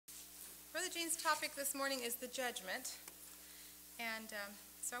Brother Gene's topic this morning is the judgment. And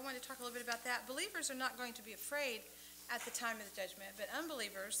so I want to talk a little bit about that. Believers are not going to be afraid at the time of the judgment, but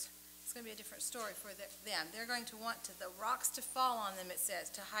unbelievers, it's going to be a different story for them. They're going to want the rocks to fall on them, it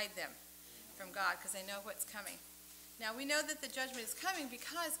says, to hide them from God because they know what's coming. Now, we know that the judgment is coming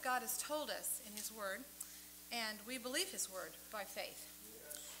because God has told us in his word, and we believe his word by faith.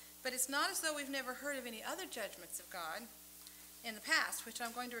 But it's not as though we've never heard of any other judgments of God in the past, which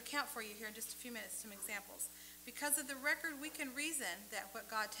I'm going to recount for you here in just a few minutes, some examples. Because of the record, we can reason that what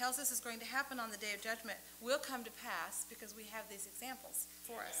God tells us is going to happen on the day of judgment will come to pass because we have these examples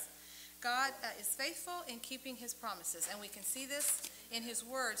for us. God is faithful in keeping his promises, and we can see this in his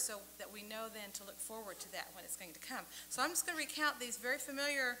word so that we know then to look forward to that when it's going to come. So I'm just going to recount these very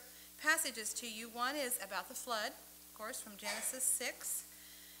familiar passages to you. One is about the flood, of course, from Genesis 6.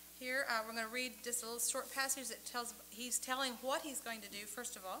 Here, we're going to read just a little short passage that tells, he's telling what he's going to do,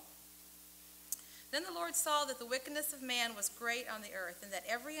 first of all. Then the Lord saw that the wickedness of man was great on the earth, and that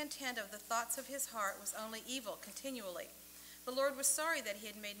every intent of the thoughts of his heart was only evil continually. The Lord was sorry that he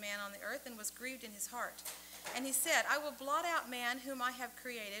had made man on the earth, and was grieved in his heart. And he said, I will blot out man whom I have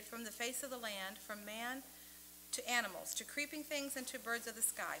created from the face of the land, from man to animals, to creeping things, and to birds of the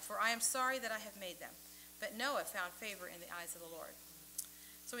sky, for I am sorry that I have made them. But Noah found favor in the eyes of the Lord.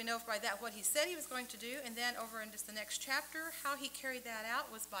 So we know by that what he said he was going to do, and then over in just the next chapter, how he carried that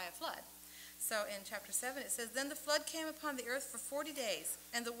out was by a flood. So in chapter 7 it says, Then the flood came upon the earth for 40 days,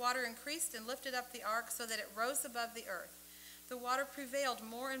 and the water increased and lifted up the ark so that it rose above the earth. The water prevailed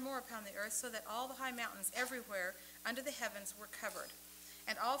more and more upon the earth, so that all the high mountains everywhere under the heavens were covered.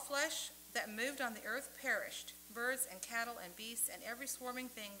 And all flesh that moved on the earth perished, birds and cattle and beasts and every swarming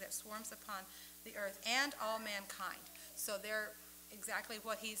thing that swarms upon the earth, and all mankind. So they're exactly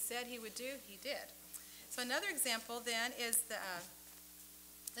what he said he would do, he did. So another example then is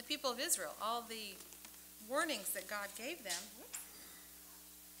the people of Israel, all the warnings that God gave them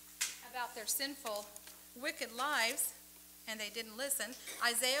about their sinful, wicked lives, and they didn't listen.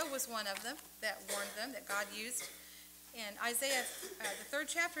 Isaiah was one of them that warned them, that God used. In Isaiah, the 3rd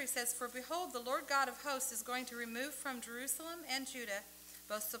chapter, he says, For behold, the Lord God of hosts is going to remove from Jerusalem and Judah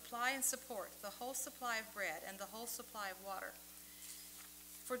both supply and support, the whole supply of bread and the whole supply of water.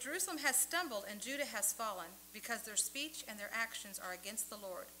 For Jerusalem has stumbled and Judah has fallen, because their speech and their actions are against the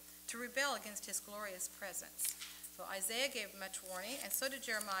Lord, to rebel against his glorious presence. So Isaiah gave much warning, and so did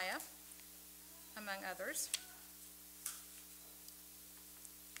Jeremiah, among others.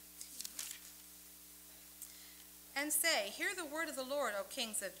 And say, Hear the word of the Lord, O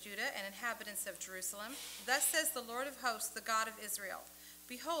kings of Judah and inhabitants of Jerusalem. Thus says the Lord of hosts, the God of Israel.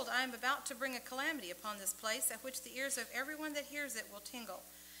 Behold, I am about to bring a calamity upon this place, at which the ears of everyone that hears it will tingle,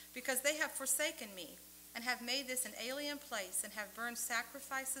 because they have forsaken me, and have made this an alien place, and have burned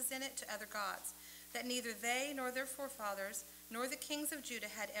sacrifices in it to other gods, that neither they nor their forefathers nor the kings of Judah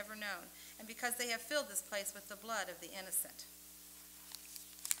had ever known, and because they have filled this place with the blood of the innocent.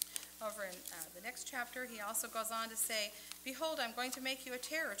 Over in the next chapter, he also goes on to say, Behold, I'm going to make you a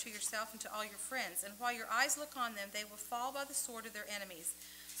terror to yourself and to all your friends, and while your eyes look on them, they will fall by the sword of their enemies.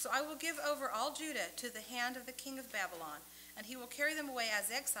 So I will give over all Judah to the hand of the king of Babylon, and he will carry them away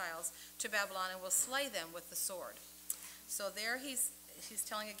as exiles to Babylon, and will slay them with the sword. So there he's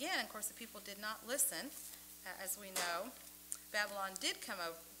telling again, of course the people did not listen, as we know. Babylon did come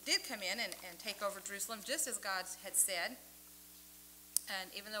in and take over Jerusalem, just as God had said. And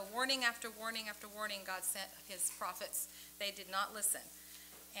even though warning after warning after warning, God sent his prophets, they did not listen.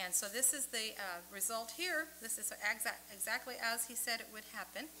 And so this is the result here. This is exactly as he said it would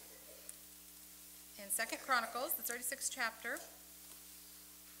happen. In 2 Chronicles, the 36th chapter,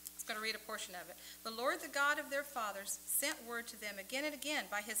 I'm going to read a portion of it. The Lord, the God of their fathers, sent word to them again and again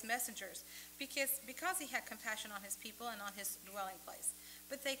by his messengers, because he had compassion on his people and on his dwelling place.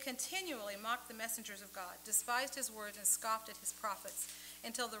 But they continually mocked the messengers of God, despised his words, and scoffed at his prophets,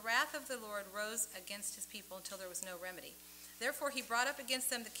 until the wrath of the Lord rose against his people, until there was no remedy. Therefore he brought up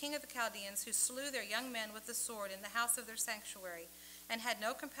against them the king of the Chaldeans, who slew their young men with the sword in the house of their sanctuary, and had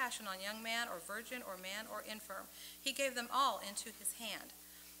no compassion on young man or virgin or man or infirm. He gave them all into his hand.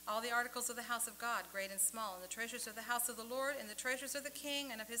 All the articles of the house of God, great and small, and the treasures of the house of the Lord, and the treasures of the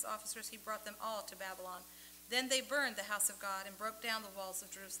king and of his officers, he brought them all to Babylon. Then they burned the house of God, and broke down the walls of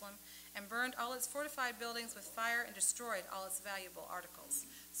Jerusalem, and burned all its fortified buildings with fire, and destroyed all its valuable articles.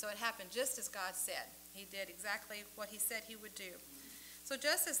 So it happened just as God said. He did exactly what he said he would do. So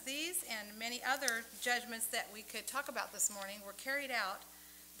just as these and many other judgments that we could talk about this morning were carried out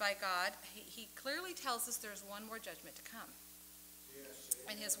by God, he clearly tells us there's one more judgment to come.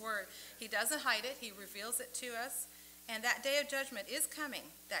 In his word. He doesn't hide it. He reveals it to us. And that day of judgment is coming.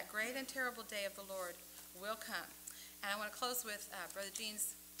 That great and terrible day of the Lord will come. And I want to close with Brother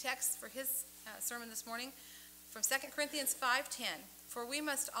Gene's text for his sermon this morning from 2 Corinthians 5:10. For we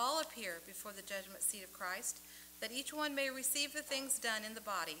must all appear before the judgment seat of Christ, that each one may receive the things done in the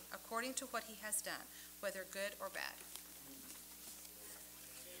body according to what he has done, whether good or bad.